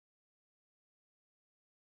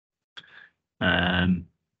Right,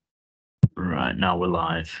 now we're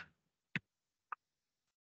live.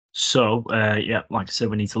 So, yeah, like I said,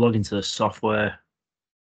 we need to log into the software.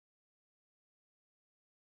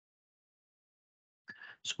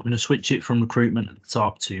 So we're going to switch it from recruitment at the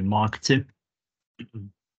top to marketing.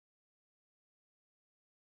 And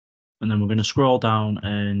then we're going to scroll down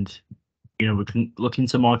and, we can look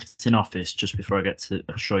into marketing office just before I get to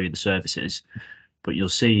show you the services. But you'll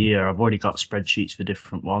see here, I've already got spreadsheets for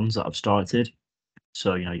different ones that I've started.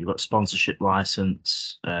 So, you've got sponsorship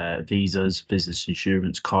license, visas, business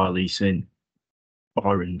insurance, car leasing,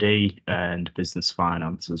 R&D, and business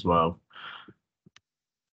finance as well.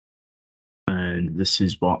 And this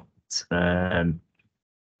is what I've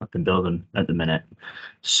been building at the minute.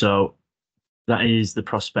 So that is the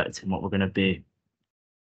prospecting, what we're going to be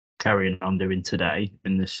carrying on doing today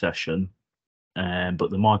in this session. But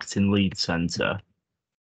the marketing lead center,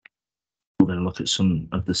 we're going to look at some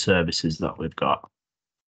of the services that we've got.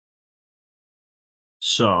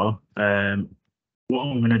 So what I'm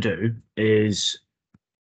going to do is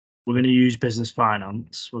we're going to use business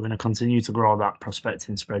finance. We're going to continue to grow that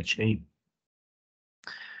prospecting spreadsheet.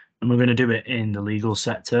 And we're going to do it in the legal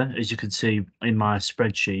sector. As you can see in my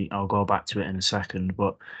spreadsheet, I'll go back to it in a second,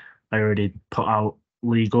 but I already put out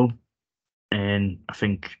legal and I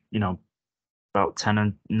think, about 10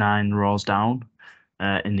 and 9 rows down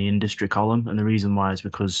in the industry column. And the reason why is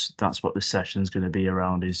because that's what this session is going to be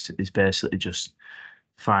around is basically just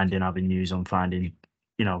finding avenues on finding,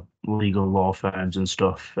 legal law firms and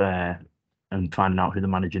stuff and finding out who the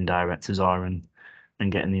managing directors are and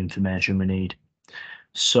getting the information we need.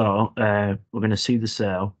 So we're going to see the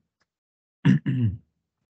sale.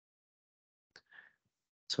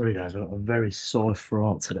 Sorry, guys, I've got a very sore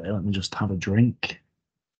throat today. Let me just have a drink.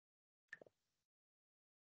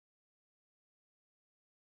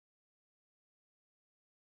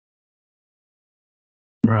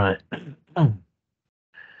 Right.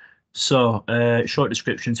 So, short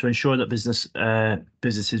description: to ensure that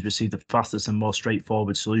businesses receive the fastest and most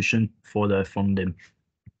straightforward solution for their funding.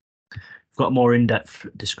 I've got a more in-depth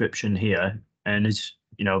description here, and as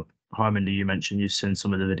Harmony, you mentioned you've seen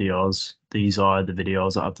some of the videos. These are the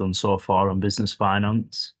videos that I've done so far on business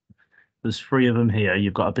finance. There's 3 of them here.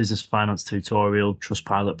 You've got a business finance tutorial,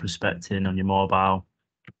 Trustpilot prospecting on your mobile,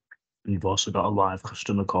 and you've also got a live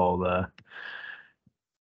customer call there.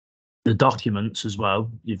 The documents as well,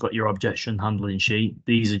 you've got your objection handling sheet.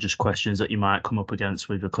 These are just questions that you might come up against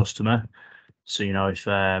with a customer. So, if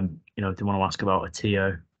they want to ask about a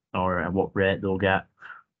tier or what rate they'll get.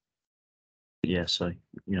 Yeah, so,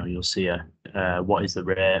 you'll see what is the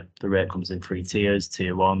rate? The rate comes in 3 tiers: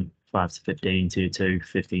 tier 1, 5 to 15, tier 2,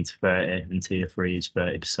 15 to 30, and tier 3 is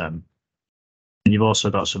 30%. And you've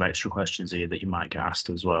also got some extra questions here that you might get asked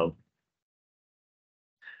as well.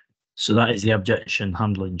 So that is the objection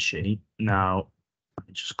handling sheet. Now, let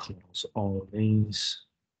me just close all of these.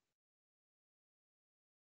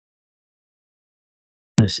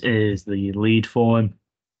 This is the lead form.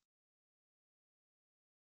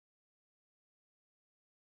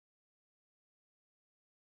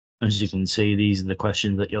 As you can see, these are the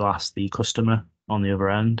questions that you'll ask the customer on the other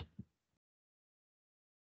end.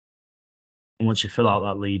 And once you fill out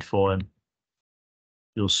that lead form,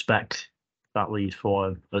 you'll spec that lead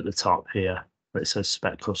form at the top here where it says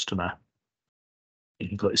spec customer. You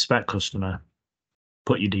can click spec customer,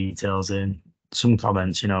 put your details in. Some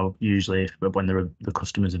comments, usually when the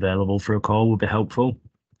customer's available for a call would be helpful.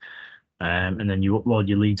 And then you upload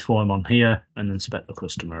your lead form on here and then spec the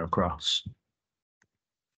customer across.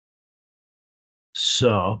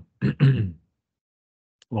 So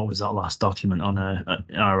what was that last document on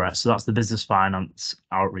all right, so that's the business finance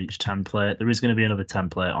outreach template. There is going to be another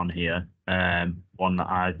template on here, one that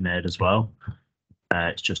I've made as well.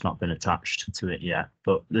 It's just not been attached to it yet,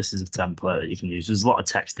 but this is a template that you can use. There's a lot of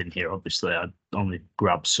text in here. Obviously, I only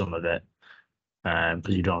grabbed some of it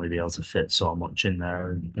because you'd only be able to fit so much in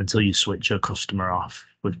there until you switch a customer off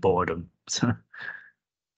with boredom.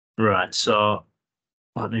 Right, so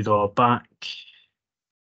let me go back.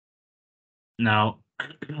 Now,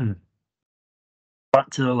 back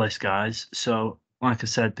to the list, guys. So, like I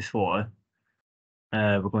said before,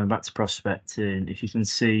 we're going back to prospecting. If you can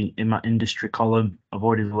see in my industry column, I've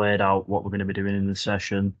already laid out what we're going to be doing in the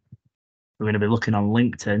session. We're going to be looking on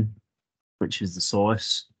LinkedIn, which is the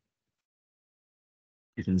source.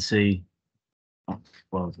 You can see,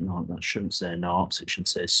 well, no, that shouldn't say notes, it should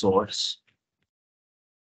say source.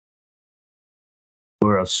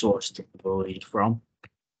 Where I've sourced the lead from.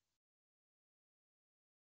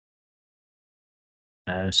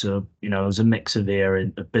 So, there's a mix of here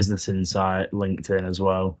of Business Insight, LinkedIn as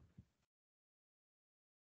well.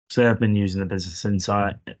 So I've been using the Business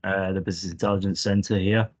Insight, the Business Intelligence Center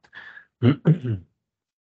here. But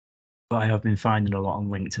I have been finding a lot on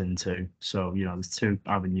LinkedIn too. So, there's two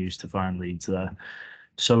avenues to find leads there.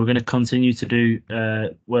 So we're going to continue to do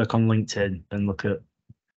work on LinkedIn and look at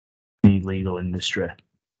the legal industry.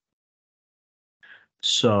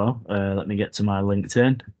 So let me get to my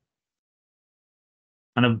LinkedIn.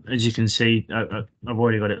 And as you can see, I've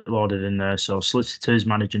already got it loaded in there. So solicitors,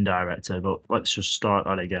 managing director, but let's just start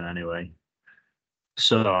that again anyway.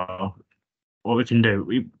 So what we can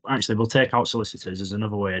do, we'll take out solicitors. There's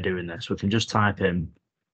another way of doing this. We can just type in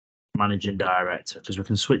managing director because we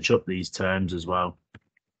can switch up these terms as well.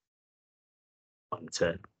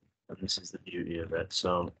 LinkedIn, and this is the beauty of it.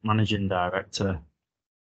 So managing director.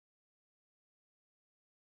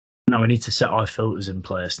 Now we need to set our filters in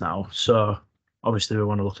place now. So obviously we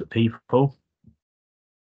want to look at people.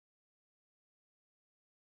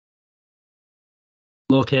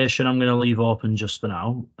 Location, I'm going to leave open just for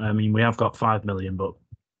now. I mean, we have got 5 million, but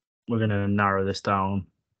we're going to narrow this down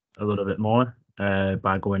a little bit more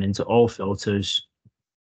by going into all filters.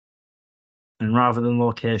 And rather than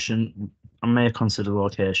location, I may consider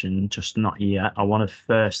location, just not yet. I want to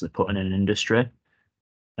firstly put in an industry,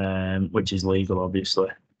 which is legal, obviously.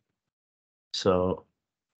 So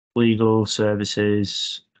legal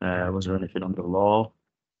services, was there anything under law?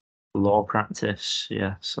 Law practice,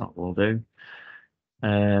 yes, that will do.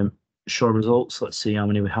 Show results, let's see how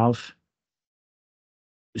many we have.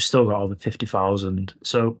 We've still got over 50,000.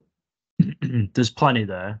 So there's plenty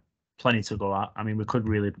there, plenty to go at. I mean, we could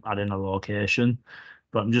really add in a location,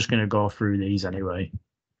 but I'm just going to go through these anyway.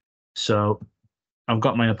 So I've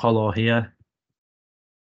got my Apollo here.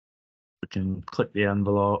 We can click the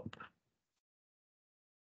envelope.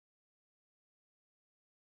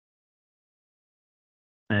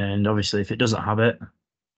 And obviously, if it doesn't have it,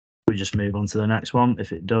 we just move on to the next one.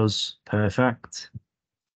 If it does, perfect.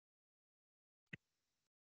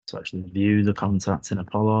 So actually view the contacts in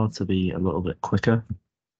Apollo to be a little bit quicker.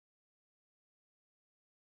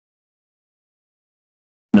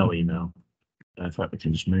 No email. Perfect, we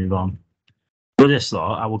can just move on. With this though,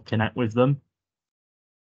 I will connect with them.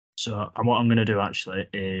 So what I'm going to do actually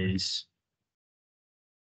is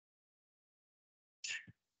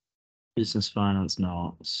business finance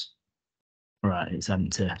notes. Right, it's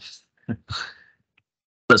empty.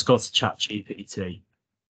 Let's go to ChatGPT.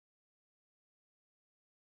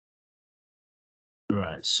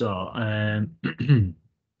 Right, so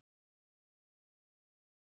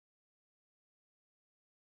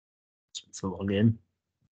to log in.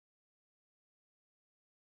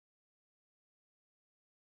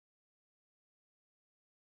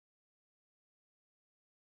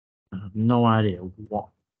 I have no idea what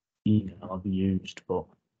email I've used, but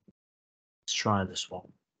let's try this one.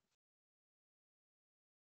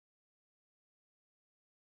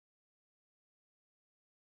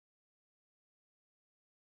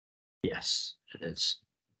 Yes, it is.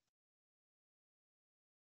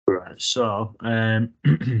 Right, so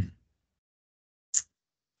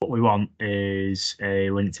what we want is a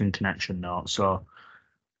LinkedIn connection note. So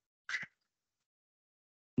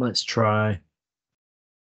let's try.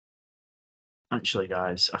 Actually,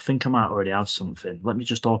 guys, I think I might already have something. Let me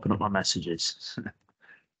just open up my messages.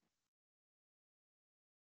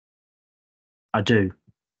 I do.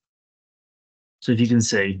 So if you can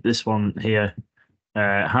see this one here,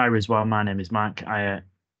 hi Rizwan, my name is Mac. I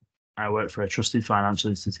work for a trusted financial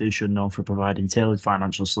institution known for providing tailored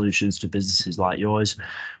financial solutions to businesses like yours.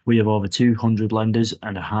 We have over 200 lenders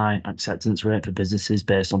and a high acceptance rate for businesses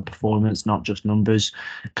based on performance, not just numbers.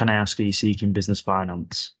 Can I ask, are you seeking business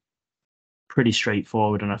finance? Pretty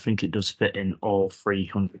straightforward, and I think it does fit in all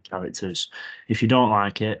 300 characters. If you don't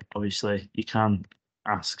like it, obviously you can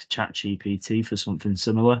ask ChatGPT for something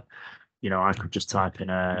similar. I could just type in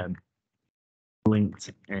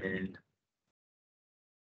LinkedIn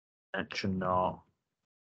action note.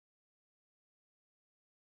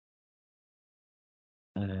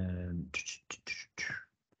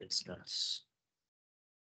 Business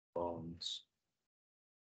bonds.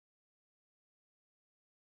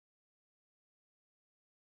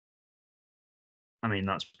 I mean,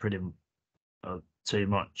 that's pretty too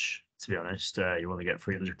much, to be honest. You want to get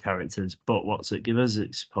 300 characters, but what's it give us?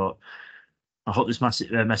 It's put, I hope this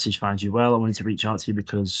message finds you well. I wanted to reach out to you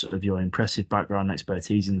because of your impressive background and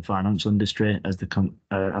expertise in the financial industry.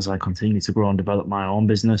 As I continue to grow and develop my own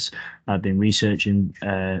business, I've been researching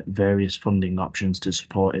various funding options to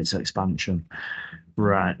support its expansion.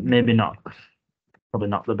 Right, maybe not, probably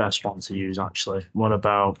not the best one to use, actually. What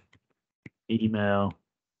about email?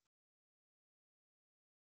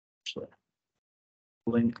 Actually,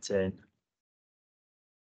 LinkedIn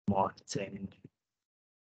marketing.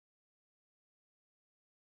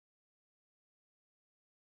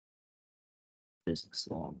 Business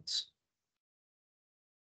loans.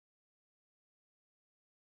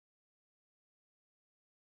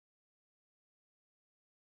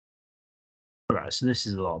 Right, so this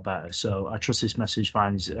is a lot better. So I trust this message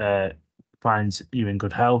finds you in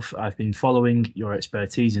good health. I've been following your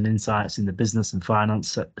expertise and insights in the business and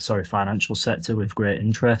financial sector with great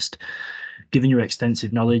interest. Given your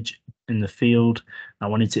extensive knowledge in the field, I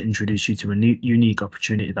wanted to introduce you to a unique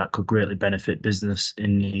opportunity that could greatly benefit business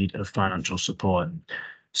in need of financial support.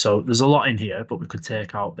 So there's a lot in here, but we could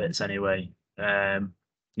take out bits anyway.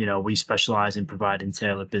 We specialize in providing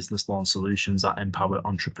tailored business loan solutions that empower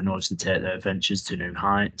entrepreneurs to take their ventures to new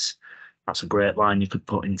heights. That's a great line you could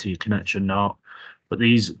put into your connection note. But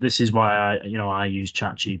this is why I use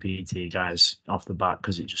ChatGPT, guys, off the bat,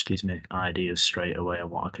 because it just gives me ideas straight away on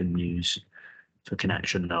what I can use for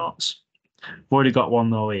connection notes. I've already got one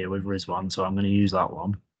though here with Rizwan, so I'm going to use that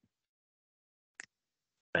one.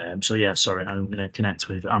 So yeah, sorry, I'm going to connect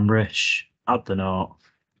with Amrish, add the note,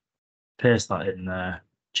 paste that in there,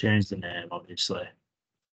 change the name, obviously.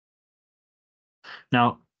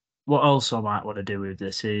 Now, what else I might want to do with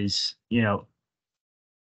this is,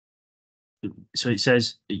 so it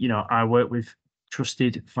says, I work with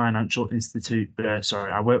trusted financial institute.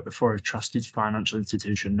 I work for a trusted financial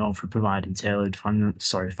institution known for providing tailored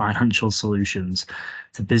financial solutions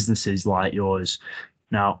to businesses like yours.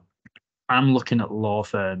 Now, I'm looking at law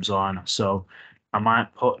firms on, so I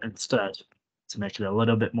might put instead to make it a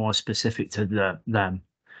little bit more specific to them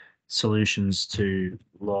solutions to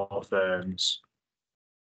law firms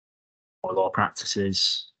or law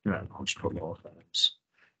practices. I'll just put law firms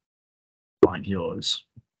like yours.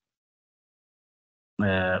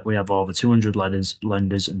 We have over 200 lenders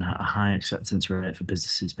and a high acceptance rate for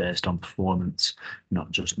businesses based on performance, not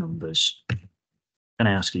just numbers. Can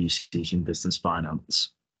I ask, are you seeking business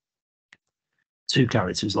finance? 2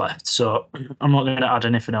 characters left, so I'm not going to add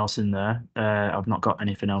anything else in there. I've not got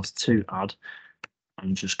anything else to add.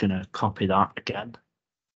 I'm just going to copy that again,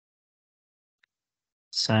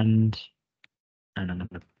 send, and I'm going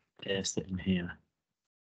to paste it in here.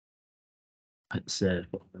 Hit the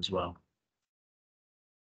save button as well.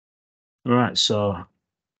 All right, so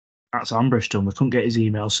that's Ambrish done. We couldn't get his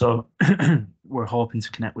email, so we're hoping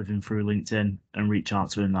to connect with him through LinkedIn and reach out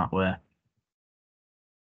to him that way.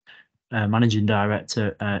 Managing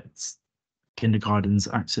Director at Kindergarten's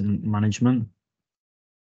Accident Management.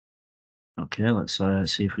 Okay, let's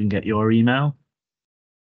see if we can get your email.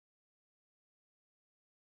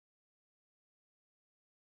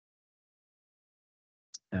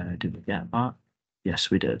 Did we get that?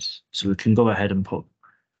 Yes, we did. So we can go ahead and put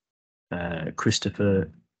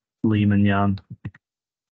Christopher Lehman-Yan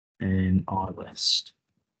in our list.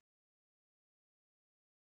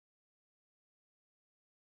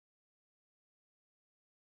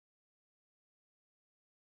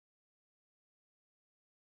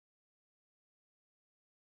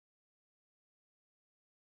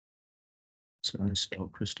 So I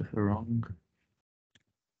spelled Christopher wrong.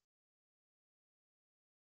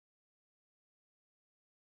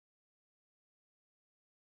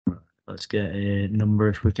 Let's get a number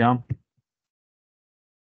if we can.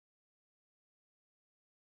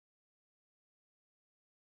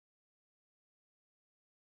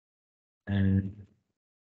 And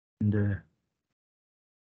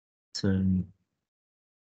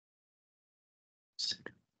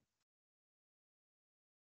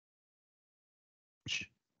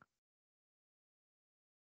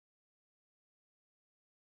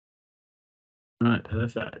right,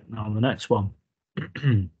 perfect. Now on the next one.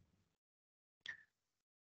 Let's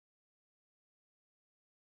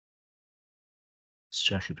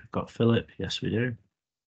check if we've got Philip. Yes, we do.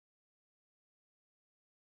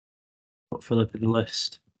 Put Philip in the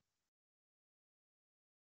list.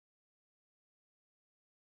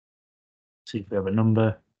 See if we have a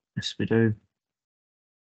number. Yes, we do.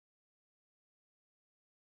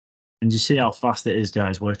 And you see how fast it is,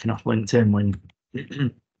 guys, working off LinkedIn when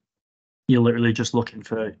you're literally just looking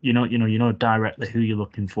for, you know directly who you're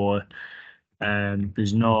looking for.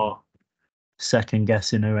 There's no second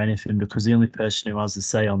guessing or anything because the only person who has the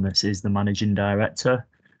say on this is the managing director.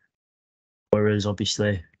 Whereas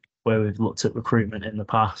obviously where we've looked at recruitment in the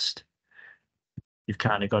past, you've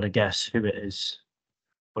kind of got to guess who it is,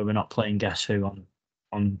 where we're not playing guess who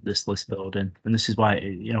on this list building. And this is why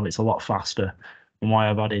it's a lot faster and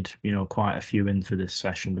why I've added quite a few in for this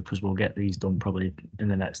session, because we'll get these done probably in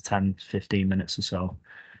the next 10-15 minutes or so.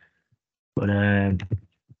 But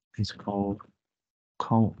it's called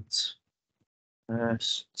Colt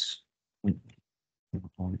First.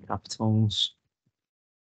 All capitals.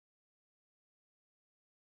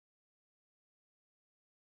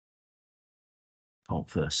 Colt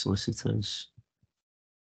First Solicitors.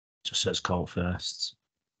 Just says Colt First.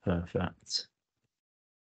 Perfect.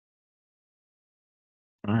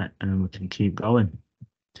 Right, and we can keep going.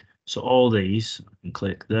 So all these, I can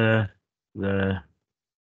click there, there.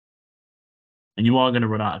 And you are going to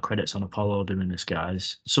run out of credits on Apollo doing this,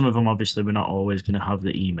 guys. Some of them, obviously, we're not always going to have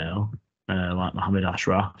the email, like Mohammed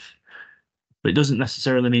Ashraf. But it doesn't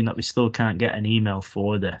necessarily mean that we still can't get an email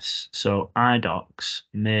for this. So iDocs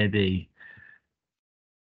maybe,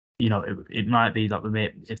 it might be that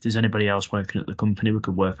if there's anybody else working at the company, we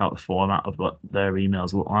could work out the format of what their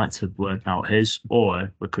emails look like to work out his,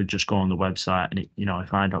 or we could just go on the website and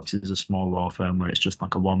if iDocs is a small law firm where it's just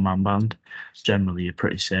like a one-man band, generally you're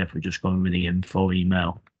pretty safe with just going with the info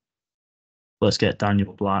email. Let's get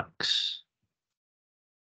Daniel Black's.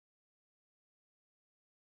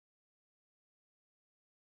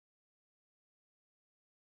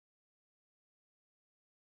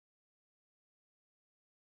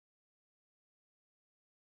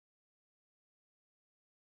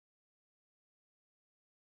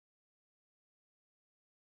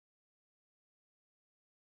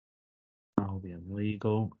 Albion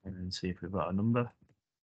Legal, and then see if we've got a number.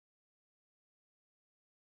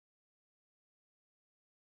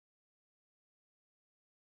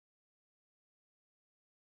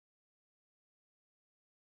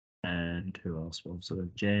 And who else was there?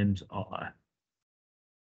 James at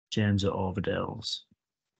Overdales.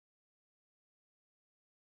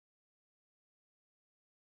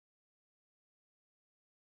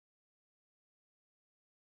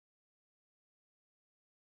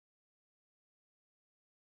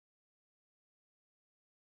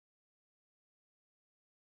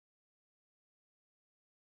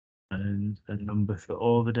 And a number for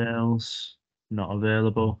Overdales, not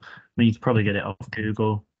available. I mean, you could probably get it off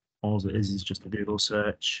Google. All it is just a Google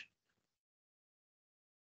search.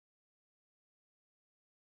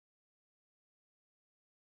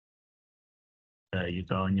 There you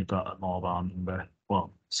go, and you've got a mobile number.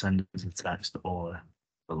 Well, send us a text or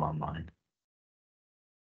the landline.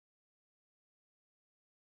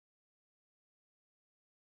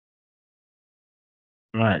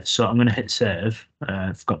 Right, so I'm going to hit save.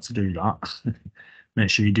 I forgot to do that. Make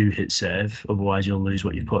sure you do hit save, otherwise you'll lose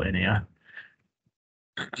what you put in here.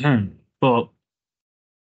 But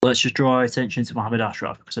let's just draw our attention to Mohammed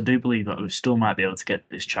Ashraf because I do believe that we still might be able to get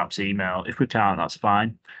this chap's email. If we can't, that's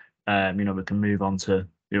fine. We can move on to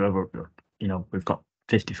whoever. We've got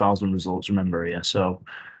 50,000 results. Remember here, so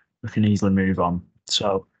we can easily move on.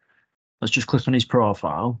 So let's just click on his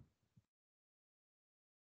profile.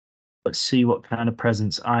 Let's see what kind of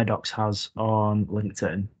presence iDocs has on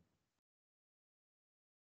LinkedIn.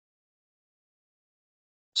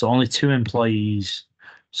 So only 2 employees.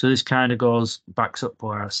 So this kind of backs up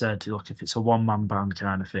where I said, look, if it's a one-man band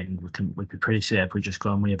kind of thing, we'd be pretty safe. We just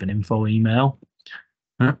go and we have an info email.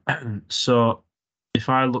 So if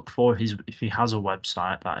I look for if he has a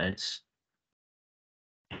website, that is,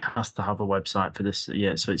 he has to have a website for this.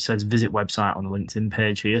 Yeah, so it says visit website on the LinkedIn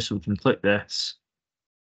page here. So we can click this.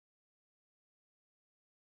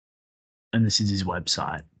 And this is his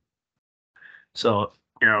website. So,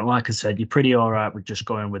 like I said, you're pretty all right with just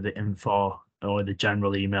going with the info or the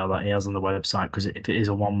general email that he has on the website because if it is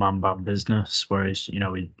a one-man band business, whereas,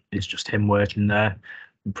 it's just him working there,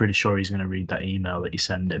 I'm pretty sure he's going to read that email that you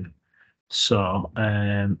send him. So,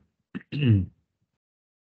 connect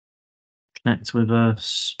with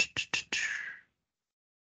us.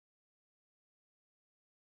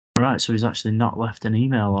 Right, so he's actually not left an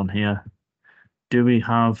email on here. Do we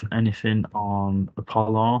have anything on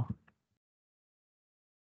Apollo?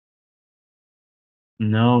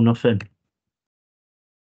 No, nothing.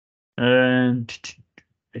 And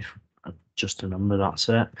if just a number, that's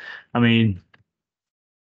it. I mean,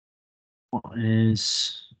 what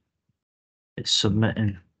is it's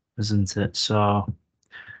submitting, isn't it? So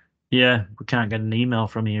yeah, we can't get an email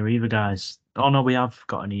from here either, guys. Oh no, we have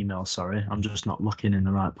got an email, sorry. I'm just not looking in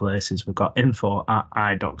the right places. We've got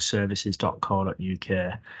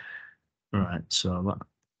info@idocservices.co.uk. Right, so let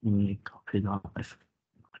me copy that if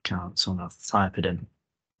I can't, so I'm gonna have to type it in.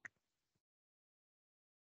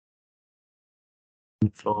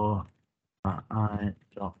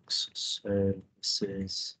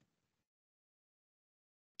 Info@idocservices.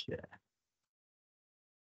 Yeah.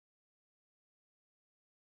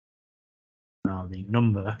 Now the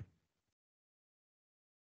number,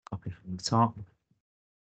 copy from the top.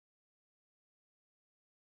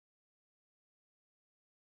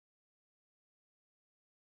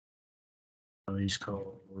 He's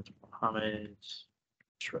called Mohammed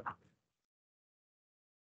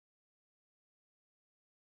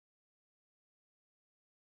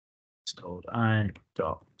It's called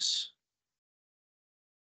iDocs.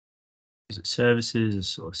 Is it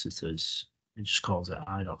services or solicitors? It just calls it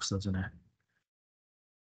iDocs, doesn't it?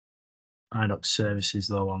 iDocs services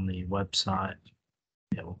though on the website.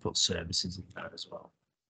 Yeah, we'll put services in there as well.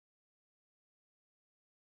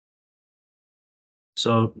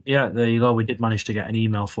 So yeah, there you go. We did manage to get an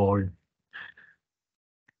email for him.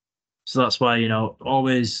 So that's why,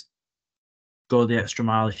 always go the extra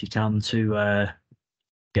mile if you can to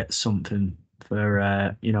get something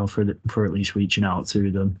for for at least reaching out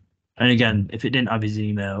to them. And again, if it didn't have his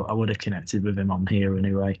email, I would have connected with him on here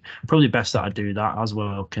anyway. Probably best that I do that as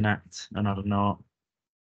well, connect and I don't know.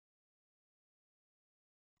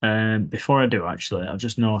 Before I do, actually, I've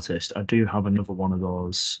just noticed I do have another one of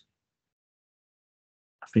those.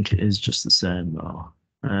 I think it is just the same though.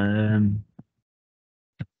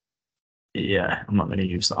 Yeah, I'm not going to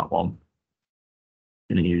use that one.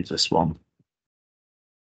 I'm going to use this one.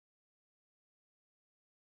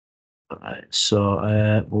 All right,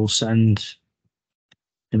 so we'll send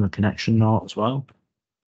him a connection note as well.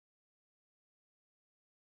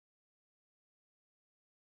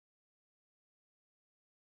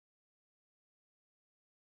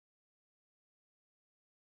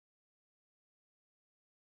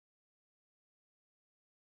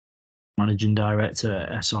 Managing Director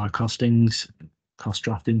at SR Costings, cost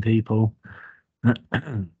drafting people.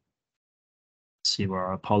 See where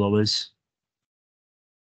our Apollo is.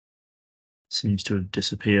 Seems to have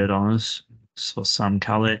disappeared on us. So Sam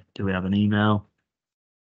Kelly, do we have an email?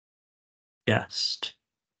 Guest.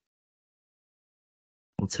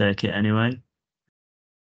 We'll take it anyway.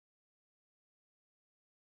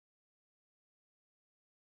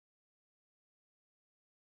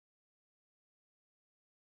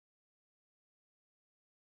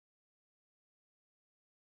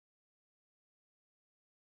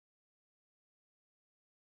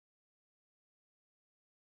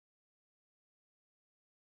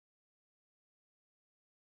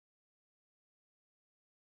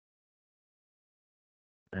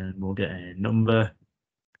 And we'll get a number.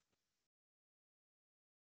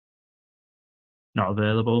 Not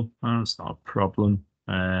available. Oh, that's not a problem.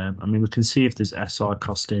 I mean, we can see if there's SR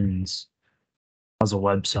Costings as a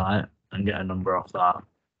website and get a number off that.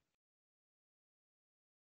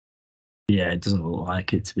 Yeah, it doesn't look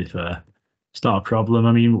like it, to be fair. It's not a problem.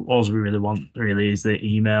 I mean, all we really want really is the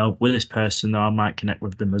email. With this person, though, I might connect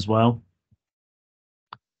with them as well.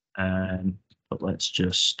 But let's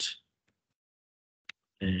just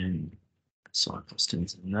SR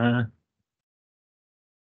Costings in there.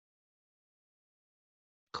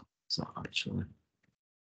 It's not actually.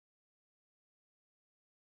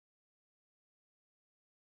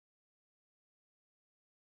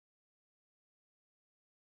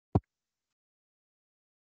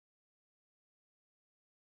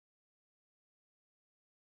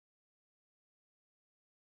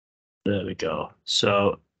 There we go.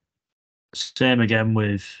 So same again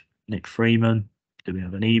with Nick Freeman. Do we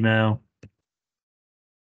have an email?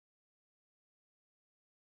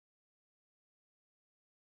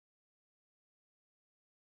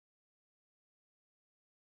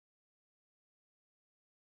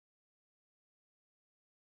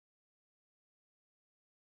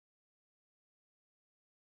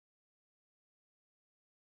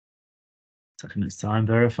 Taking its time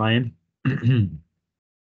verifying.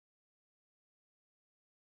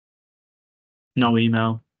 No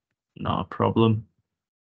email, not a problem.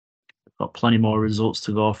 Got plenty more results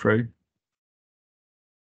to go through.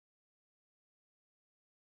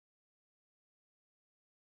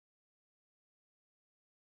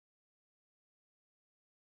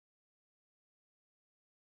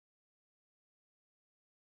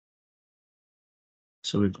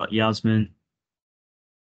 So we've got Yasmin.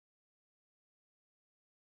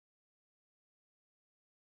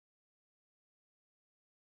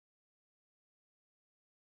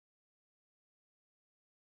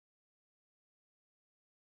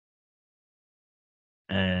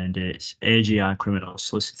 And it's AGI Criminal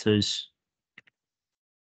Solicitors.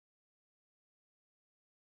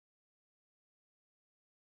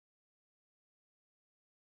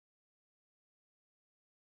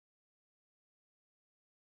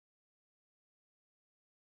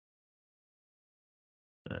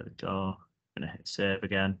 There we go. Gonna hit save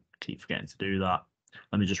again. Keep forgetting to do that.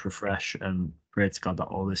 Let me just refresh and pray to God that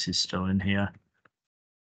all this is still in here.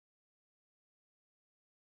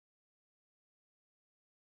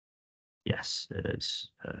 Yes, it is.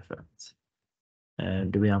 Perfect.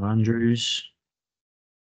 Do we have Andrews?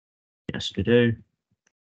 Yes, we do.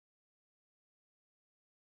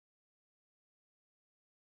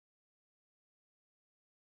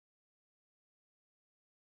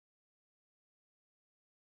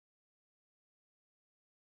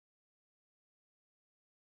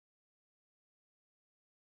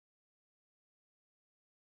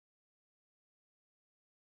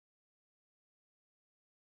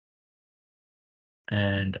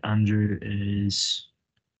 and Andrew is,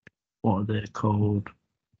 what are they called?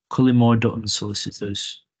 Cullimore Dutton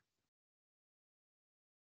Solicitors.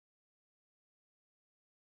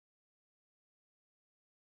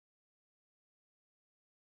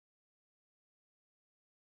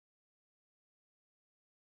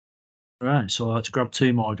 Right, so let's grab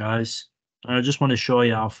two more, guys. I just want to show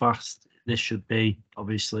you how fast this should be,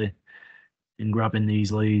 obviously, in grabbing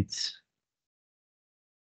these leads.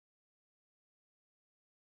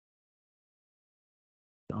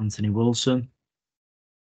 Anthony Wilson.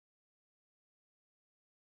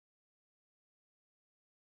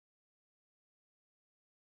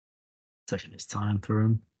 Taking his time for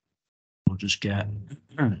him. We'll just get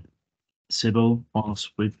Sybil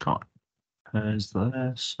whilst we've got hers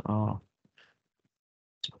there. So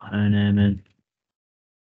put her name in.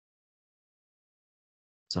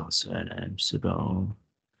 So that's her name, Sybil.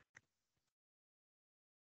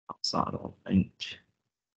 That's that, I don't think.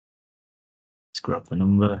 Let's grab the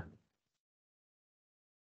number.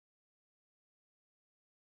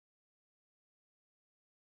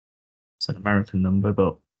 It's an American number,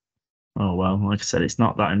 but oh well, like I said, it's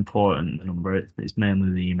not that important, the number. It's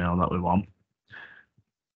mainly the email that we want.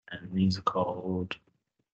 And these are called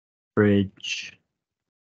Bridge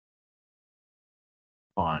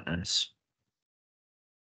Partners.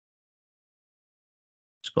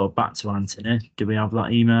 Let's go back to Anthony. Do we have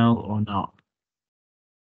that email or not?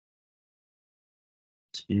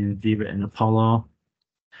 To view it in Apollo.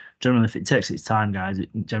 Generally, if it takes its time, guys, it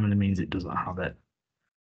generally means it doesn't have it.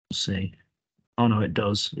 We'll see. Oh no, it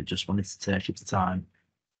does. It just wanted to take its time.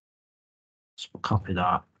 So we'll copy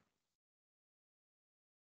that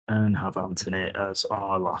and have Anthony as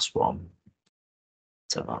our last one.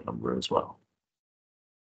 Set that number as well.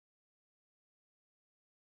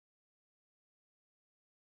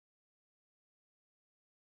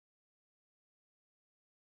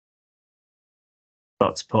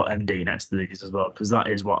 Got to put MD next to these as well, because that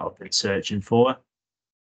is what I've been searching for.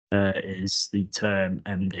 Is the term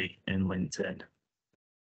MD in LinkedIn.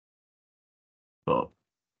 But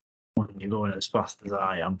when you're going as fast as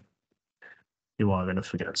I am, you are going to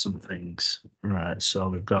forget some things. Right, so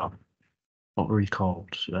we've got what we called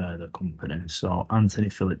the company. So Anthony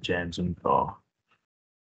Philip James and Co.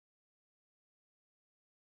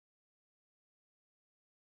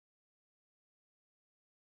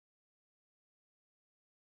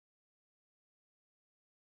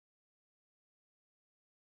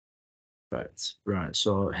 Right.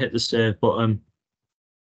 So hit the save button.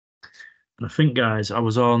 And I think, guys, I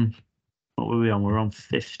was on, what were we on? We were on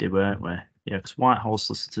 50, weren't we? Yeah, because Whitehall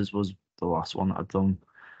Solicitors was the last one that I'd done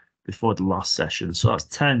before the last session. So that's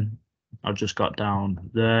 10 I've just got down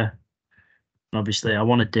there. And obviously, I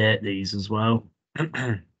want to date these as well.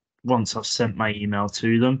 Once I've sent my email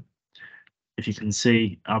to them. If you can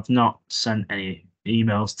see, I've not sent any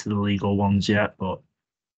emails to the legal ones yet, but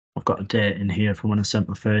I've got a date in here from when I sent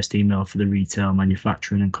my first email for the retail,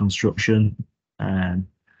 manufacturing and construction. And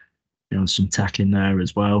some tech in there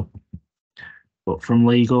as well. But from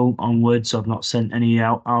legal onwards, I've not sent any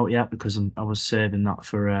out yet because I was saving that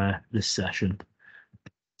for this session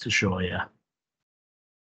to show you.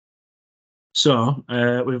 So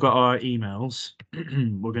we've got our emails.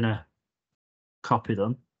 We're going to copy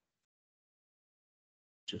them.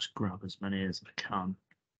 Just grab as many as I can.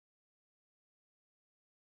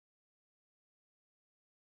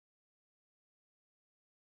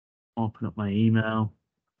 Open up my email.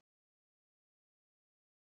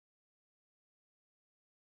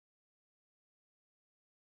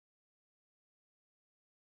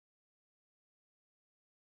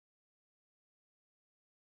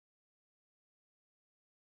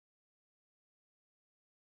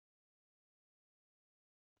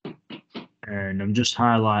 And I'm just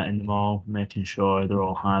highlighting them all, making sure they're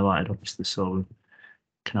all highlighted, obviously, so we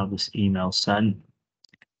can have this email sent.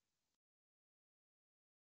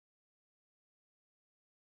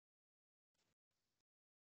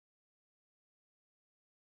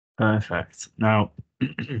 Perfect. Now,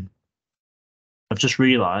 I've just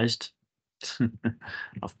realised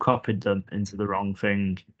I've copied them into the wrong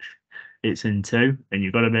thing. It's into, and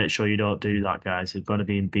you've got to make sure you don't do that, guys. You've got to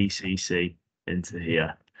be in BCC into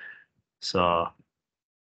here. So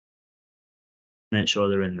make sure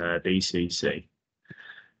they're in there, BCC.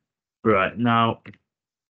 Right, now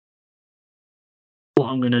what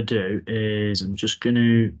I'm going to do is I'm just going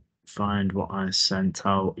to find what I sent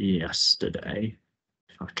out yesterday,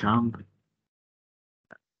 if I can.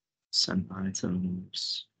 Sent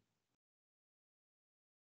items.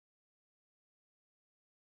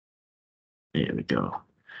 Here we go.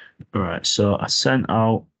 All right, so I sent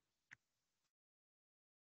out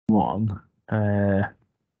one So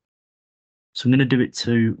I'm going to do it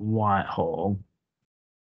to Whitehall.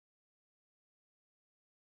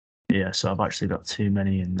 Yeah, so I've actually got too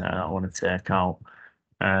many in there I want to take out.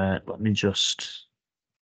 Let me just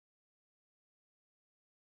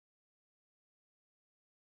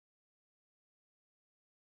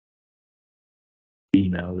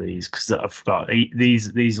email these because I've got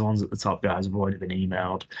these ones at the top, guys, have already been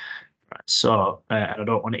emailed. Right, so and I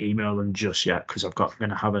don't want to email them just yet because I'm going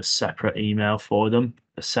to have a separate email for them,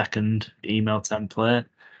 a second email template,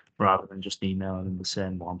 rather than just emailing them the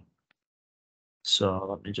same one. So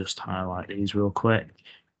let me just highlight these real quick.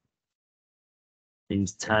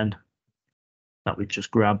 These 10 that we just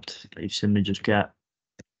grabbed, that you've seen me just get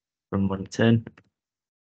from LinkedIn.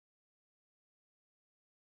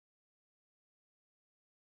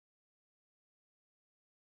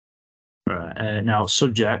 Right, now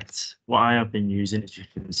subject, what I have been using, as you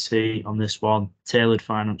can see on this one, tailored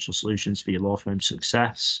financial solutions for your law firm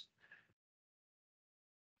success.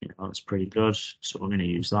 You know, that's pretty good. So we're going to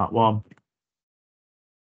use that one.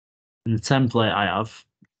 And the template I have,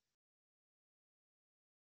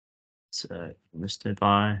 so list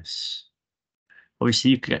advice.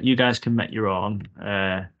 Obviously, you guys can make your own.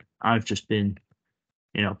 I've just been,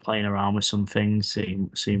 you know, playing around with some things,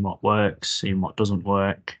 seeing what works, seeing what doesn't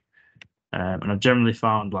work. And I've generally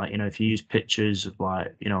found, like, you know, if you use pictures of,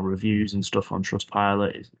 like, you know, reviews and stuff on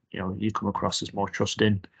Trustpilot, you know, you come across as more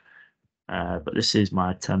trusting. But this is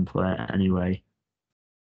my template anyway.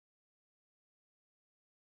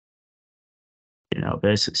 You know,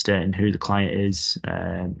 basically stating who the client is,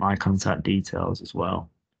 my contact details as well.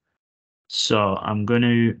 So I'm going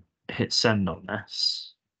to hit send on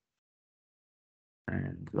this,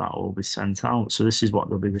 and that will be sent out. So this is what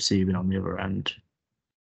they'll be receiving on the other end.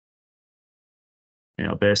 You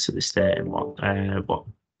know, basically stating what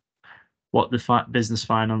the business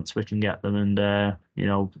finance we can get them, and you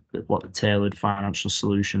know, what the tailored financial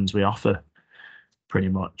solutions we offer, pretty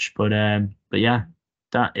much. But yeah,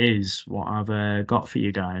 that is what I've got for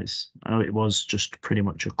you guys. I know it was just pretty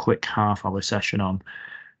much a quick half-hour session on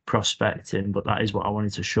prospecting, but that is what I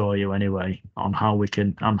wanted to show you anyway, on how we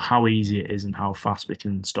can, how easy it is and how fast we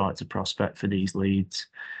can start to prospect for these leads.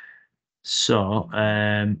 So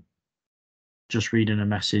just reading a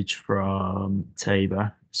message from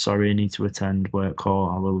Tabor. Sorry, I need to attend work call.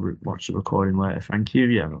 I will watch the recording later. Thank you.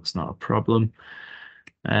 Yeah, that's not a problem.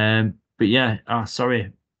 But yeah,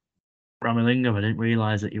 sorry, Ramalingam, I didn't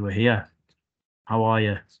realise that you were here. How are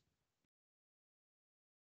you?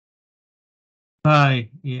 Hi,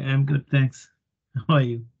 yeah, I'm good, thanks. How are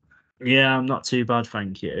you? Yeah, I'm not too bad,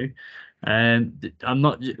 thank you. I'm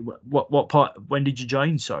not. What part? When did you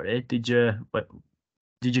join? Sorry, did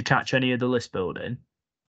you catch any of the list building?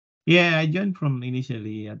 Yeah, I joined from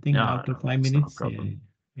initially, I think No, after no, five that's not a minutes. Yeah, problem.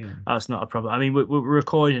 yeah. That's not a problem. I mean, we're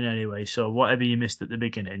recording anyway, so whatever you missed at the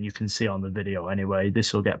beginning, you can see on the video anyway.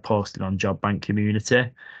 This will get posted on Job Bank Community,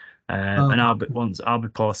 and Okay. I'll be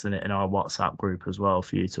posting it in our WhatsApp group as well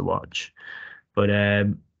for you to watch. But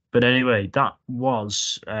anyway, that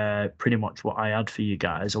was pretty much what I had for you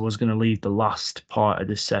guys. I was going to leave the last part of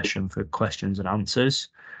this session for questions and answers.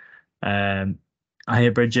 I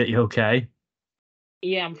hear Bridget, you okay?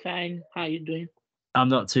 Yeah, I'm fine. How are you doing? I'm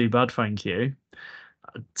not too bad, thank you.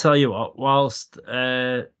 Tell you what, whilst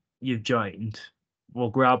you've joined, we'll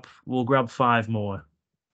grab 5 more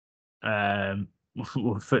um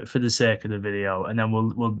for the sake of the video, and then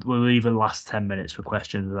we'll leave the last 10 minutes for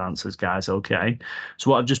questions and answers, guys. Okay.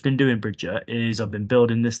 So what I've just been doing, Bridget, is I've been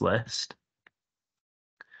building this list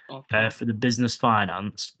Okay. for the business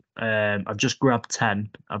finance. I've just grabbed 10.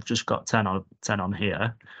 I've just got 10 on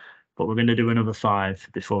here, but we're going to do another 5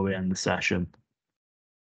 before we end the session.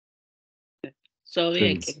 Sorry,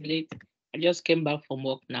 I 'Cause- came late. I just came back from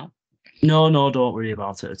work now. No, don't worry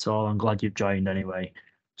about it at all. I'm glad you've joined anyway.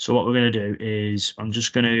 So what we're going to do is I'm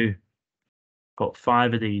just going to put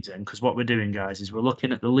 5 of these in, because what we're doing, guys, is we're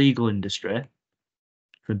looking at the legal industry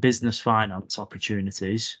for business finance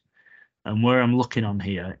opportunities. And where I'm looking on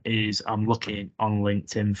here is I'm looking on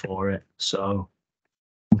LinkedIn for it. So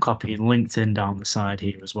I'm copying LinkedIn down the side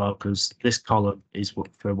here as well, because this column is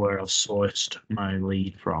for where I've sourced my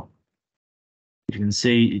lead from. You can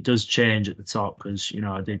see it does change at the top because, you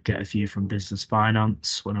know, I did get a few from business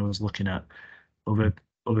finance when I was looking at other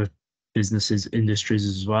businesses, industries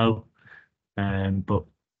as well. But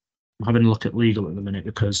I'm having a look at legal at the minute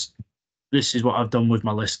because this is what I've done with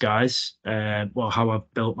my list, guys. Well, how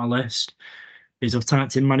I've built my list is I've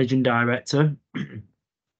typed in managing director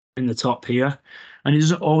in the top here, And it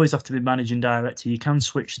doesn't always have to be managing director. You can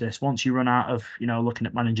switch this once you run out of, looking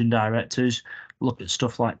at managing directors, look at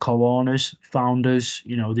stuff like co-owners, founders,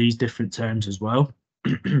 these different terms as well.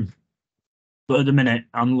 But at the minute,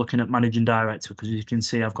 I'm looking at managing director because as you can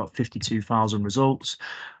see, I've got 52,000 results.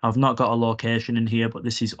 I've not got a location in here, but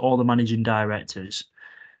this is all the managing directors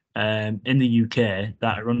in the UK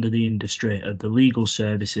that are under the industry of the legal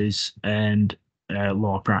services and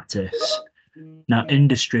law practice. Now,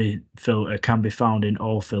 industry filter can be found in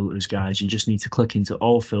all filters, guys. You just need to click into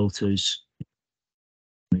all filters.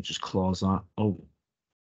 Let me just close that. Oh,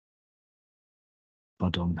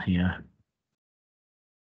 hold on here.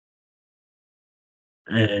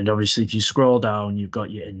 And obviously, if you scroll down, you've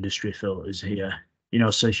got your industry filters here.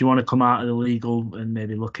 So if you want to come out of the legal and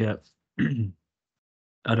maybe look at,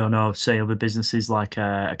 I don't know, say other businesses like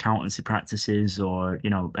accountancy practices or,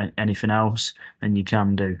 anything else, then you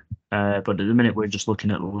can do. But at the minute, we're just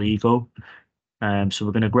looking at legal. So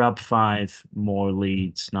we're going to grab 5 more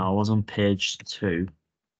leads. Now, I was on page 2.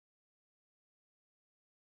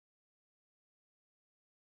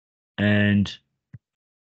 And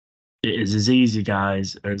it is as easy,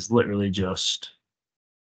 guys, as literally just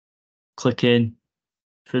click in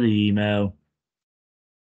for the email.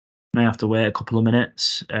 May have to wait a couple of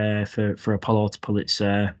minutes for Apollo to pull its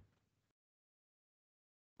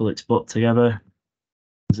butt together.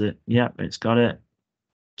 Is it? Yep, it's got it.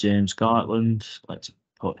 James Gartland. Let's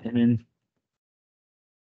put him in.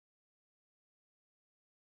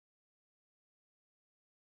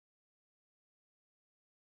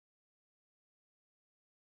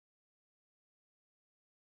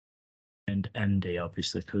 And MD,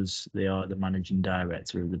 obviously, because they are the managing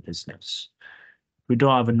director of the business. If we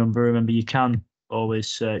don't have a number, remember, you can always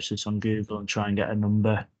search this on Google and try and get a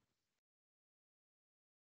number.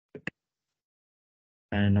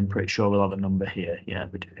 And I'm pretty sure we'll have a number here. Yeah,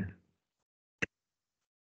 we do.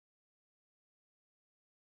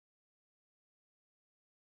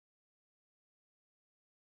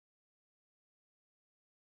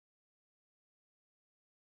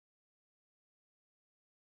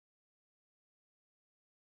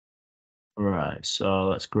 Right, so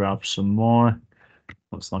let's grab some more.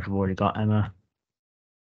 Looks like I've already got Emma,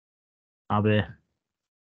 Abby,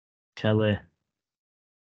 Kelly,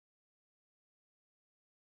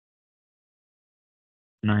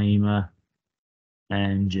 Naima,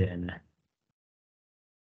 and Jamie.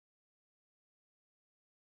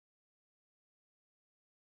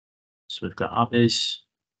 So we've got Abby's,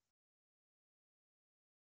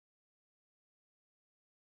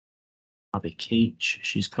 Abby Keach,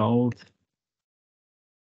 she's called.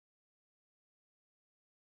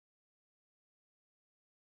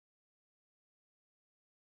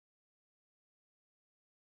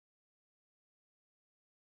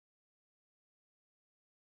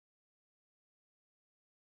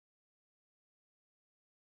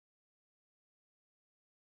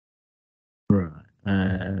 Right.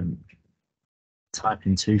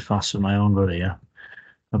 Typing too fast for my own good here.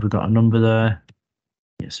 Have we got a number there?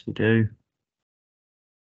 Yes, we do.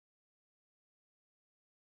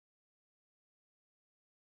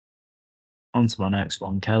 On to my next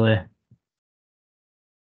one, Kelly.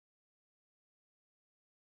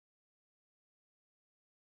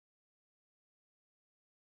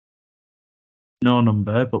 No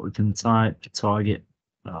number, but we can type target.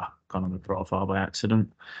 Oh, gone on the profile by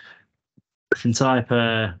accident. We can type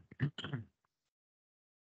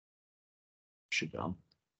should be on.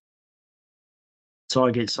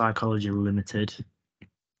 Target Psychology Limited.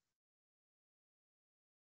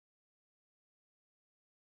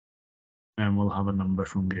 And we'll have a number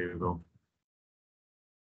from Google.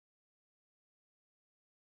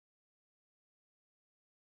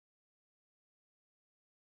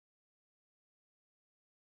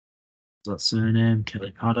 Is that surname?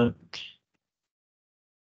 Kelly Paddock.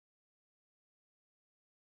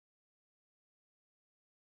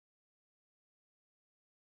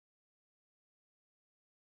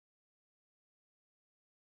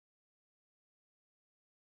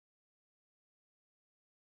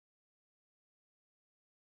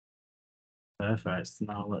 Perfect.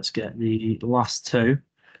 Now let's get the last 2.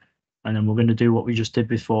 And then we're going to do what we just did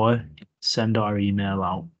before, send our email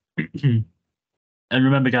out. And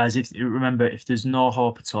remember, guys, if there's no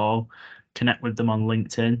hope at all, connect with them on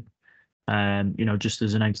LinkedIn. Just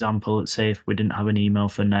as an example, let's say if we didn't have an email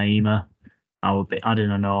for Naima, I would be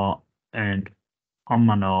adding a note, and on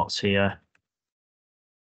my notes here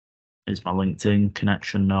is my LinkedIn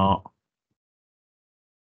connection note.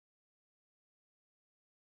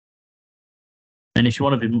 And if you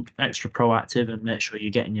want to be extra proactive and make sure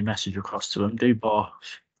you're getting your message across to them, do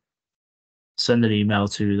both. send an email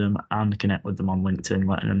to them and connect with them on LinkedIn,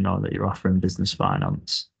 letting them know that you're offering business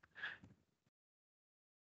finance.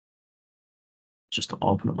 Just to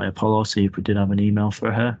open up my Apollo, see if we did have an email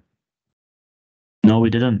for her. No, we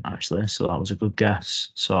didn't actually. So that was a good guess.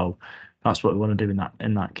 So that's what we want to do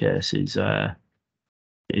in that case is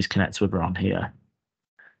connect with her on here.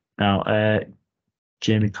 Now,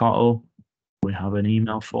 Jamie Cottle, we have an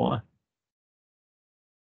email for her.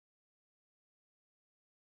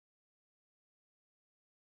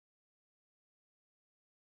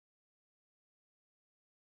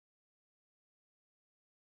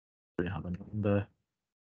 We have a number.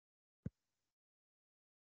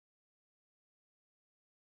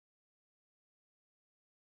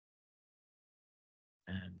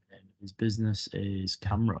 And his business is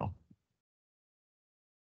Camro.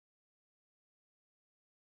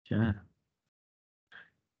 Yeah.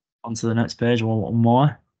 On to the next page. I want one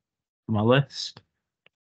more on my list.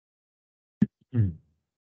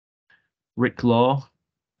 Rick Law.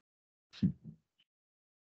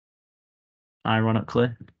 Ironically,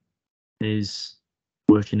 is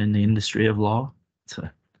working in the industry of law.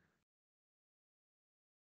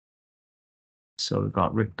 So we've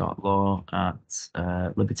got Rick.Law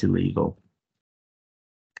at Liberty Legal.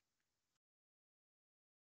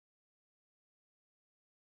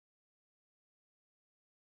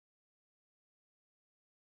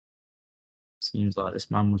 Seems like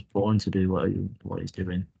this man was born to do what he's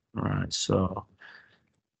doing. All right, so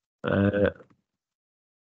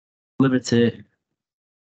Liberty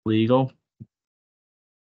Legal.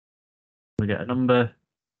 We get a number.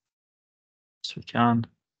 Yes, we can.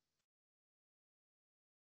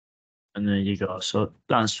 And there you go. So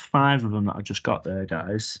that's 5 of them that I just got there,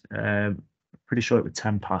 guys. Pretty sure it was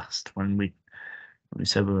 10 past when we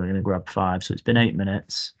said we were going to grab 5. So it's been 8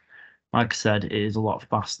 minutes. Like I said, it is a lot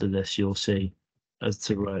faster. This you'll see as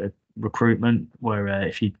to recruitment. Where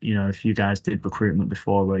if you guys did recruitment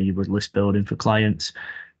before, where you would list building for clients,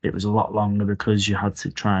 it was a lot longer because you had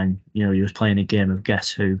to try and you were playing a game of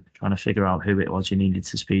guess who, trying to figure out who it was you needed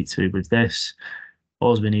to speak to. With this,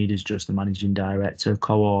 all we need is just the managing director,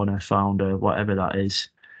 co-owner, founder, whatever that is.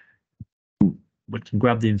 We can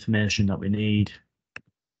grab the information that we need,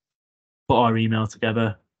 put our email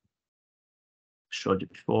together, showed you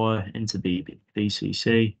before, into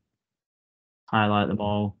BCC, highlight them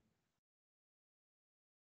all.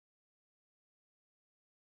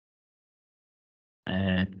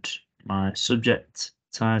 And my subject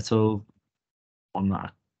title, one that I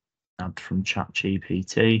grabbed from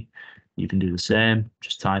ChatGPT. You can do the same.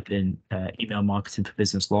 Just type in email marketing for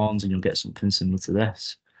business loans and you'll get something similar to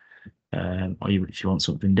this. Or if you want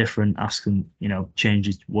something different, ask them, change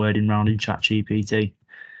his wording around in ChatGPT.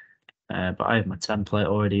 But I have my template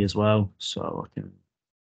already as well, so I can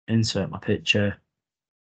insert my picture.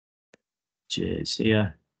 Cheers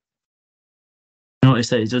here. Notice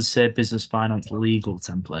that it does say business finance legal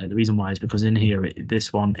template. The reason why is because in here,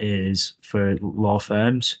 this one is for law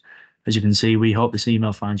firms. As you can see, we hope this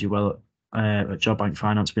email finds you well at Job Bank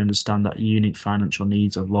Finance. We understand that unique financial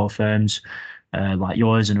needs of law firms like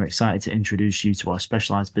yours and are excited to introduce you to our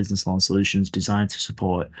specialized business loan solutions designed to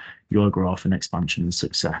support your growth and expansion and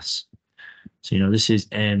success. So, this is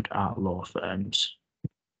aimed at law firms.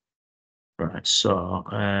 Right, so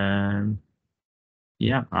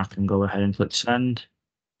yeah, I can go ahead and click send.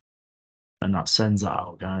 And that sends that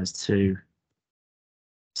out, guys,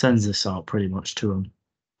 sends this out pretty much to them.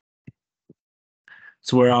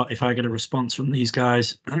 So if I get a response from these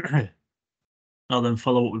guys, I'll then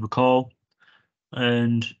follow up with a call.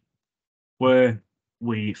 And where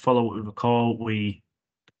we follow up with a call, we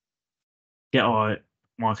get our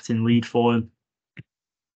marketing lead form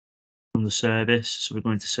from the service. So we're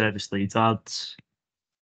going to service leads ads,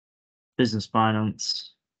 business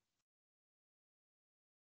finance,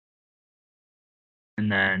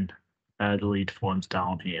 and then the lead forms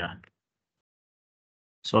down here.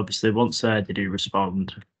 So obviously once they do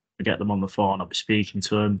respond, we get them on the phone, I'll be speaking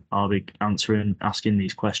to them, I'll be asking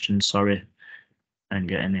these questions, and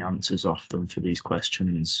getting the answers off them for these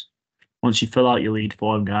questions. Once you fill out your lead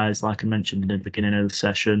form, guys, like I mentioned in the beginning of the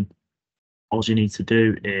session, all you need to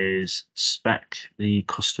do is spec the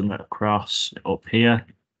customer across up here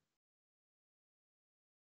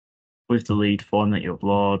with the lead form that you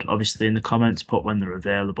upload. Obviously in the comments, put when they're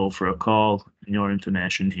available for a call and your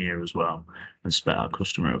information here as well, and spec that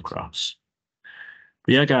customer across.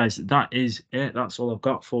 But yeah, guys, that is it. That's all I've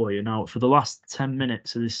got for you. Now, for the last 10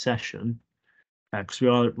 minutes of this session, because we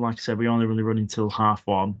are, like I said, we only really run until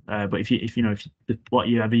 1:30. But if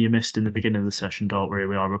whatever you missed in the beginning of the session, don't worry,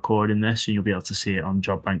 we are recording this and you'll be able to see it on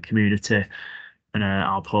Job Bank Community. and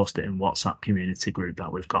I'll post it in WhatsApp community group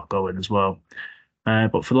that we've got going as well.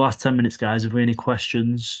 But for the last 10 minutes, guys, have we any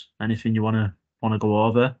questions? Anything you want to go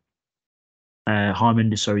over?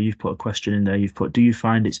 Harminder, sorry, you've put a question in there. You've put, do you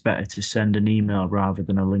find it's better to send an email rather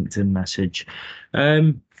than a LinkedIn message?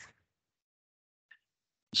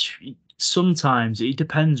 Sometimes it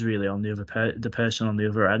depends really on the person on the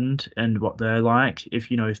other end and what they're like. If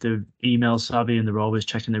they're email savvy and they're always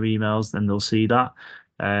checking their emails, then they'll see that.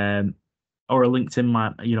 Or a LinkedIn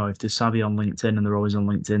might, if they're savvy on LinkedIn and they're always on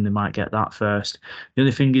LinkedIn, they might get that first. The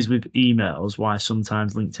other thing is with emails, why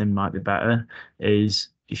sometimes LinkedIn might be better is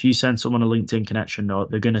if you send someone a LinkedIn connection note,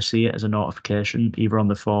 they're going to see it as a notification, either on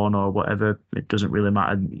the phone or whatever. It doesn't really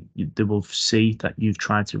matter. They will see that you've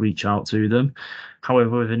tried to reach out to them.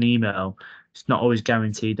 However, with an email, it's not always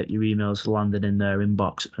guaranteed that your email's landed in their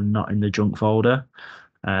inbox and not in the junk folder.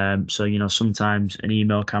 So, sometimes an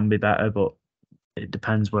email can be better, but it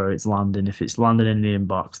depends where it's landing. If it's landing in the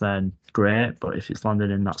inbox, then great. But if it's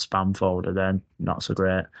landing in that spam folder, then not so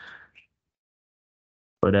great.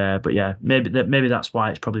 But yeah, maybe that's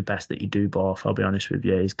why it's probably best that you do both. I'll be honest with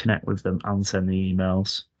you, is connect with them and send the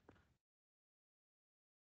emails.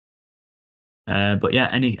 But yeah,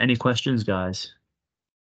 any questions, guys?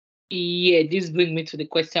 Yeah, this brings me to the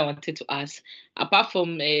question I wanted to ask. Apart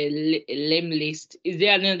from Lemlist, is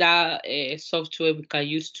there another software we can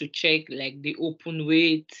use to check like the open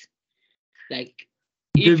rate? Like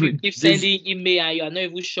if you keep sending email and you are not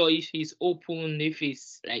even sure if it's open, if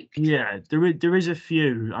it's like. Yeah, there is a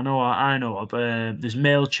few. I know of. There's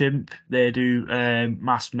Mailchimp. They do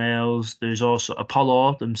mass mails. There's also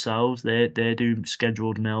Apollo themselves. They do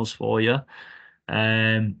scheduled mails for you.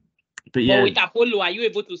 But yeah. But with Apollo, are you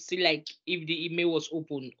able to see like if the email was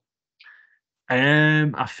open?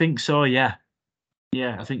 I think so. Yeah.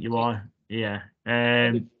 Yeah, I think you are. Yeah.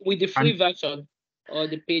 With the free version or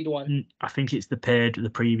the paid one? I think it's the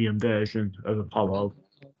premium version of Apollo.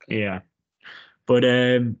 Okay. Yeah. But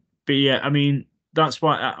yeah, I mean, that's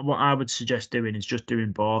what I would suggest doing is just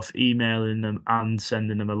doing both, emailing them and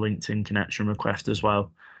sending them a LinkedIn connection request as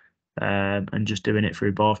well, and just doing it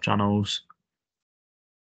through both channels.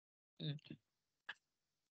 Okay.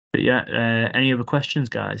 But yeah, any other questions,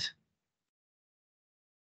 guys?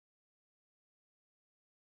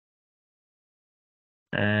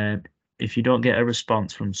 If you don't get a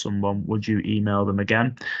response from someone, would you email them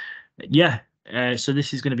again? Yeah. So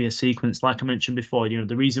this is going to be a sequence, like I mentioned before.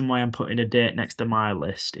 The reason why I'm putting a date next to my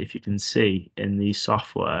list, if you can see in the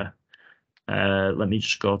software, let me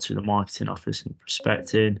just go to the marketing office and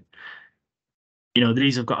prospecting.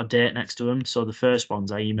 These have got a date next to them. So the first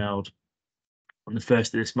ones I emailed on the 1st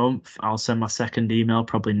of this month. I'll send my second email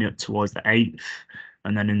probably towards the 8th.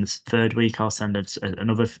 And then in the third week, I'll send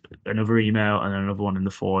another email and another one in the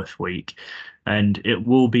fourth week. And it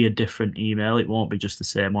will be a different email. It won't be just the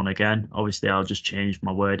same one again. Obviously, I'll just change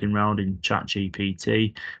my wording around in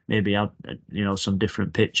ChatGPT. Maybe add, some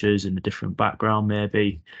different pictures and a different background,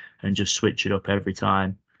 maybe, and just switch it up every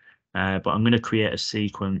time. But I'm going to create a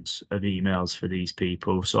sequence of emails for these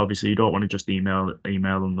people. So obviously you don't want to just email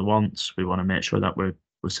them the once. We want to make sure that we're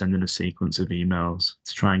sending a sequence of emails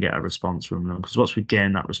to try and get a response from them. Because once we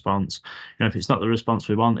gain that response, if it's not the response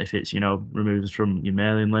we want, if it's, removed us from your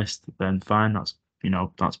mailing list, then fine. That's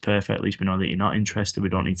perfect. At least we know that you're not interested. We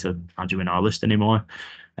don't need to add you in our list anymore.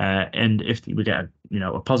 And if we get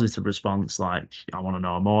a positive response like, I want to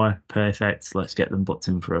know more, perfect. Let's get them booked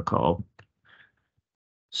in for a call.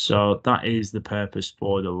 So that is the purpose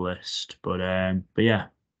for the list. But yeah,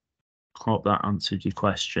 hope that answered your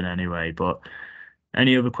question anyway. But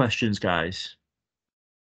any other questions, guys?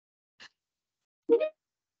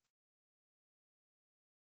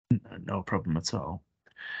 No problem at all.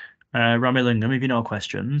 Ramilingam, have you no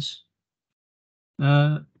questions?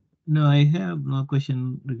 No, I have no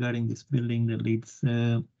question regarding this building the leads.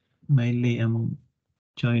 Mainly I'm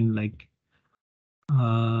joined like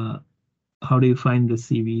how do you find the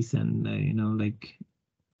CVs and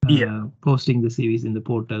posting the CVs in the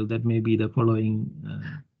portal? That may be the following.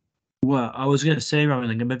 Well, I was going to say,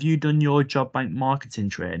 Ramilingam, have you done your job bank marketing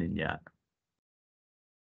training yet?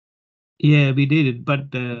 Yeah, we did it,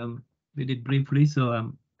 but we did briefly.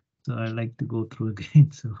 So I'd like to go through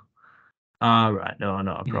again. So. Right, no,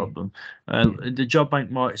 not a problem. The job bank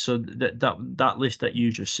market. So that list that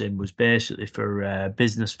you just seen was basically for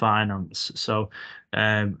business finance. So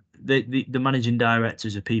the managing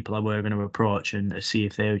directors are people that we're going to approach and see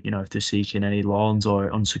if they're if they're seeking any loans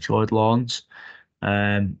or unsecured loans.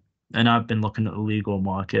 And I've been looking at the legal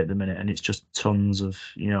market at the minute, and it's just tons of,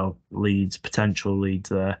 leads, potential leads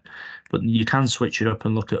there. But you can switch it up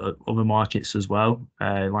and look at other markets as well.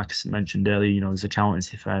 Like I mentioned earlier, there's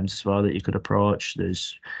accountancy firms as well that you could approach.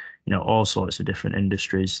 There's, all sorts of different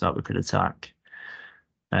industries that we could attack.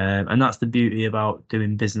 And that's the beauty about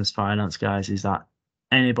doing business finance, guys, is that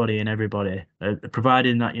anybody and everybody,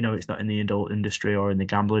 providing that, it's not in the adult industry or in the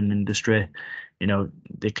gambling industry,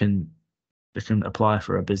 they can apply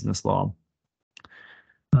for a business loan.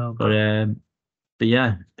 Okay. But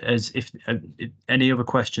yeah, as if any other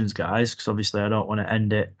questions, guys, because obviously I don't want to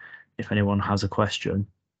end it if anyone has a question.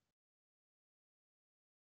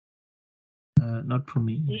 Not for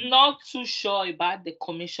me. Not too sure about the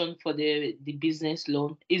commission for the business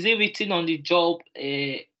loan. Is it written on the job?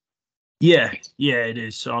 Yeah, it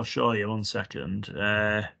is. So I'll show you 1 second.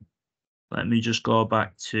 Let me just go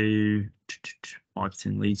back to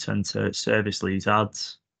marketing lead center, service leads,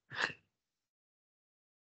 ads.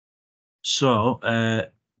 So,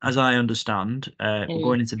 as I understand, we're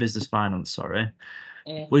going into business finance, sorry.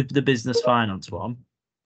 With the business finance one,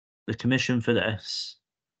 the commission for this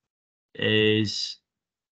is,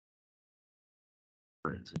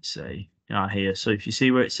 where does it say? Here. So if you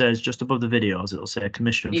see where it says just above the videos, it'll say a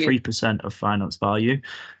commission of 3% of finance value.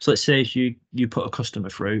 So let's say if you put a customer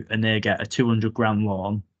through and they get a 200 grand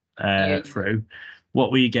loan through,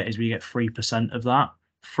 what we get is we get 3% of that.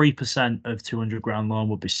 3% of 200 grand loan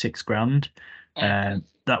would be 6 grand.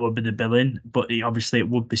 That would be the billing, but obviously it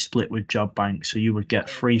would be split with Job Bank. So you would get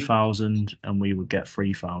 3,000 and we would get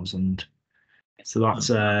 3,000. So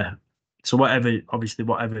that's so whatever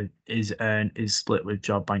is earned is split with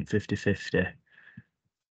Job Bank 50-50.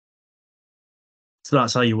 So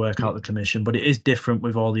that's how you work out the commission, but it is different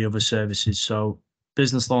with all the other services. So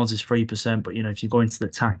business loans is 3%, but if you go into the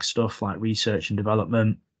tax stuff like research and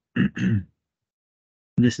development,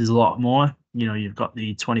 this is a lot more. You've got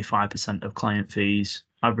the 25% of client fees.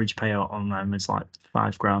 Average payout on them is like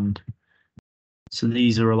 5 grand. So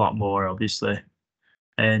these are a lot more, obviously.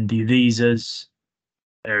 And the visas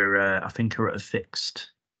are, I think, are at a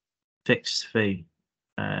fixed fee,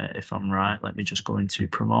 if I'm right. Let me just go into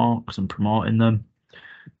promote because I'm promoting them.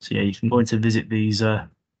 So yeah, you can go into visit visa.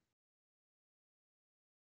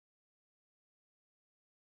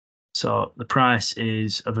 So the price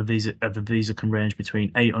of a visa can range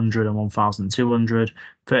between 800 and 1,200.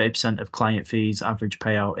 30% of client fees. Average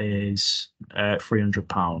payout is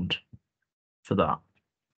 £300 for that.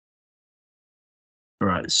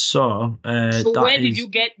 Right. So where did you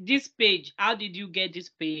get this page? How did you get this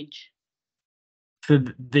page? For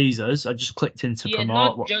visas, I just clicked into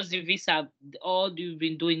promote. Not just the visa. All you've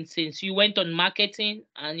been doing since you went on marketing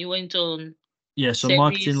and you went on. Yeah, so service.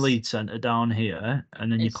 Marketing lead center down here,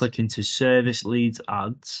 and then you click into service leads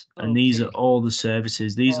ads, and these are all the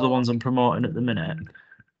services. These are the ones I'm promoting at the minute.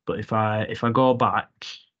 But if I go back,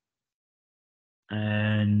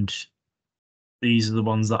 and these are the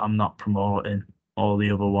ones that I'm not promoting, all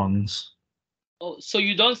the other ones. Oh, so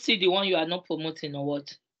you don't see the one you are not promoting, or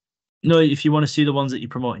what? No, if you want to see the ones that you're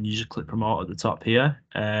promoting, you just click promote at the top here.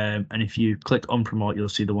 And if you click on promote, you'll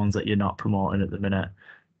see the ones that you're not promoting at the minute.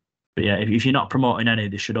 But yeah, if you're not promoting any,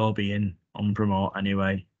 they should all be in on promote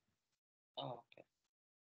anyway. Oh, okay.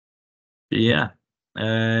 But yeah.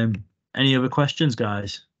 Any other questions,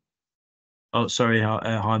 guys? Oh, sorry,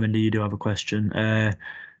 Hyman, you do have a question.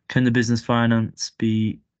 Can the business finance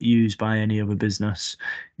be used by any other business?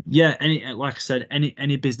 Yeah, like I said,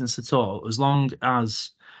 any business at all, as long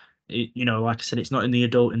as like I said, it's not in the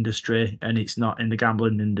adult industry and it's not in the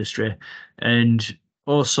gambling industry. And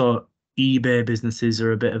also eBay businesses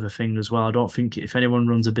are a bit of a thing as well. I don't think if anyone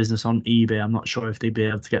runs a business on eBay, I'm not sure if they'd be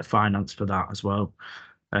able to get finance for that as well.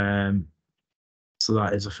 So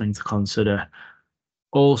that is a thing to consider.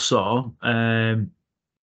 Also,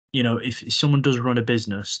 if someone does run a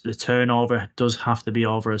business, the turnover does have to be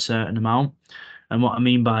over a certain amount. And what I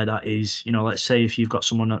mean by that is, let's say if you've got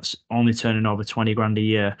someone that's only turning over 20 grand a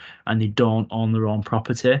year and they don't own their own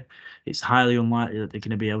property, it's highly unlikely that they're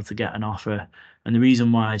going to be able to get an offer. And the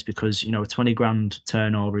reason why is because, 20 grand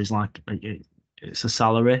turnover is like, it's a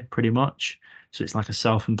salary pretty much. So it's like a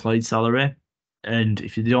self-employed salary. And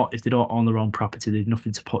if they don't own their own property, they've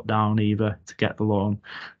nothing to put down either to get the loan.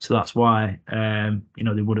 So that's why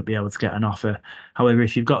they wouldn't be able to get an offer. However,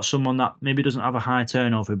 if you've got someone that maybe doesn't have a high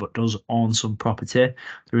turnover but does own some property,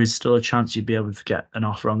 there is still a chance you'd be able to get an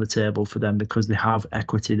offer on the table for them because they have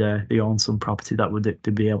equity there. They own some property that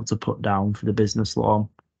they'd be able to put down for the business loan.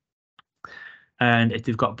 And if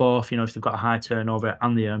they've got both, if they've got a high turnover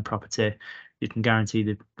and they own property, you can guarantee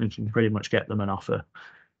that we can pretty much get them an offer.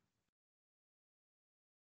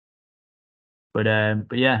 But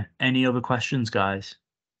yeah, any other questions, guys?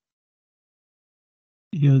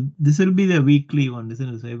 Yeah, this will be the weekly one,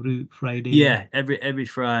 isn't it? So every Friday. Yeah, every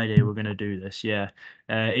Friday we're gonna do this. Yeah,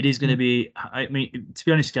 it is gonna be. I mean, to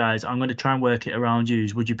be honest, guys, I'm gonna try and work it around you.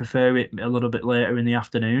 Would you prefer it a little bit later in the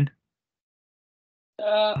afternoon?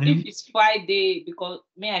 If it's Friday, because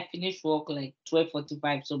I finish work like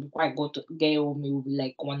 12:45, so before I go to get home, it will be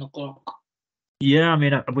like 1 o'clock. Yeah, I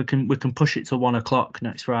mean, we can push it to 1 o'clock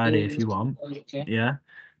next Friday if you want. Okay. Yeah,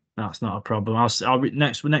 that's not a problem.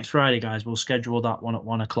 Next Friday, guys, we'll schedule that one at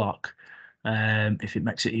 1 o'clock. If it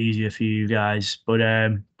makes it easier for you guys, but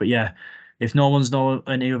yeah, if no one's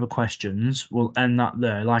any other questions, we'll end that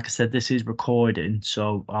there. Like I said, this is recording,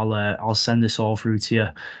 so I'll send this all through to you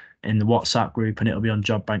in the WhatsApp group, and it'll be on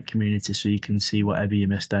Job Bank Community, so you can see whatever you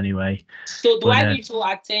missed anyway. So do I need to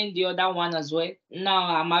attend the other one as well?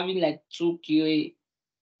 Now I'm having like 2 QA.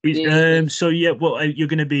 So yeah, well, you're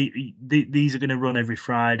going to be these are going to run every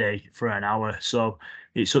Friday for an hour, so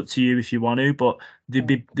it's up to you if you want to. But they'd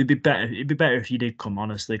be better. It'd be better if you did come,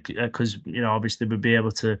 honestly, because obviously we'd be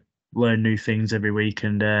able to learn new things every week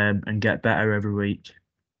and get better every week.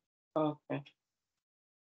 Okay.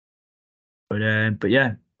 But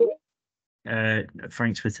yeah,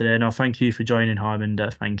 thanks for today. No, thank you for joining,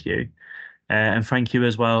 Harminder. Thank you, and thank you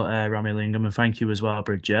as well, Rami Lingam, and thank you as well,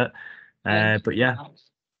 Bridget. But yeah.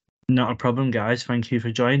 Not a problem, guys. Thank you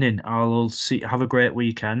for joining. I'll see. Have a great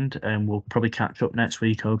weekend, and we'll probably catch up next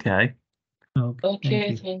week. Okay.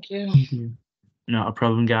 Okay. Thank you. Thank you. Not a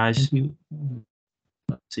problem, guys. Thank you.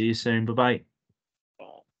 See you soon. Bye bye.